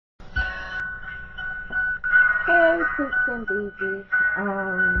Hey, Poops and Beezy.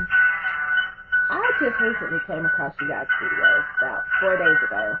 I just recently came across you guys' videos about 4 days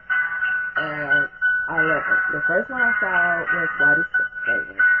ago, and I love them. The first one I saw was Whitey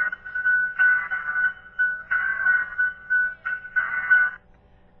Davis.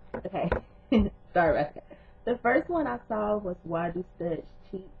 Okay, sorry about that. The first one I saw was Why Do Studs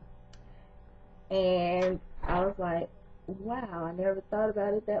Cheat, and I was like, wow, I never thought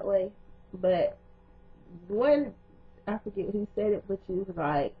about it that way. But one, I forget who said it, but you was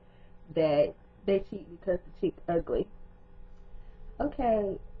like that they cheat because the chick ugly.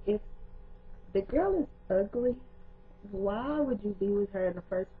 Okay, if the girl is ugly, why would you be with her in the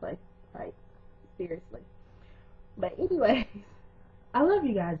first place? Like, seriously. But anyway, I love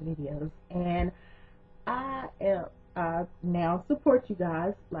you guys' videos, and I am now support you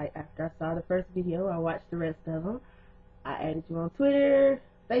guys. Like after I saw the first video, I watched the rest of them. I added you on Twitter,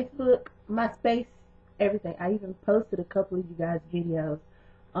 Facebook, MySpace, everything. I even posted a couple of you guys' videos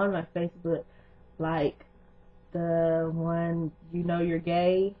on my Facebook, like the one you know you're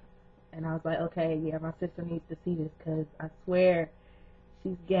gay, and I was like, okay, yeah, my sister needs to see this because I swear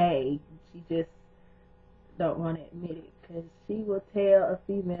she's gay. She just don't want to admit it because she will tell a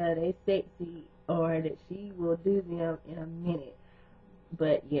female they sexy or that she will do them in a minute.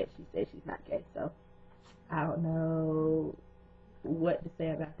 But yet she says she's not gay, so I don't know what to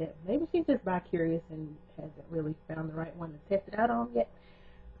say about that. Maybe she's just bi curious and hasn't really found the right one to test it out on yet.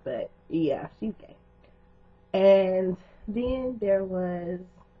 But yeah, she's gay. And then there was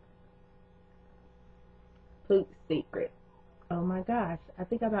Poop's Secret. Oh my gosh, I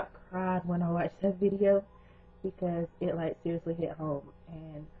think I about cried when I watched that video because it like seriously hit home.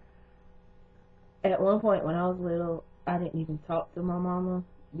 And at one point when I was little, I didn't even talk to my mama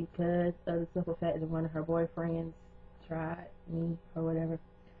because of the simple fact that one of her boyfriends tried me or whatever.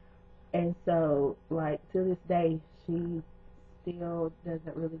 And so, like, to this day, she still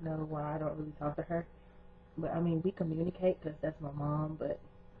doesn't really know why I don't really talk to her. But I mean, we communicate because that's my mom, but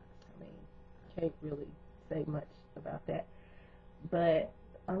I mean, can't really say much about that. But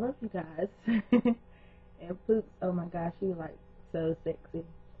I love you guys. And Poops, oh my gosh, you like so sexy.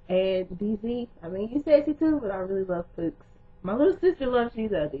 And DZ, I mean, you sexy too, but I really love Poops. My little sister loves you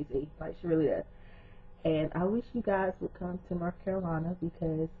though, DZ. Like, she really does. And I wish you guys would come to North Carolina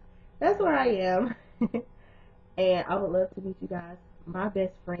because that's where I am. And I would love to meet you guys. My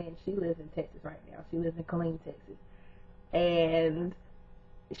best friend, she lives in Texas right now. She lives in Killeen, Texas. And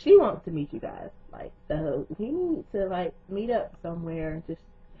she wants to meet you guys. Like, so we need to, like, meet up somewhere and just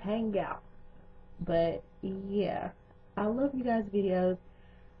hang out. But, yeah. I love you guys' videos.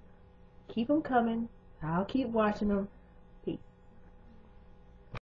 Keep them coming. I'll keep watching them.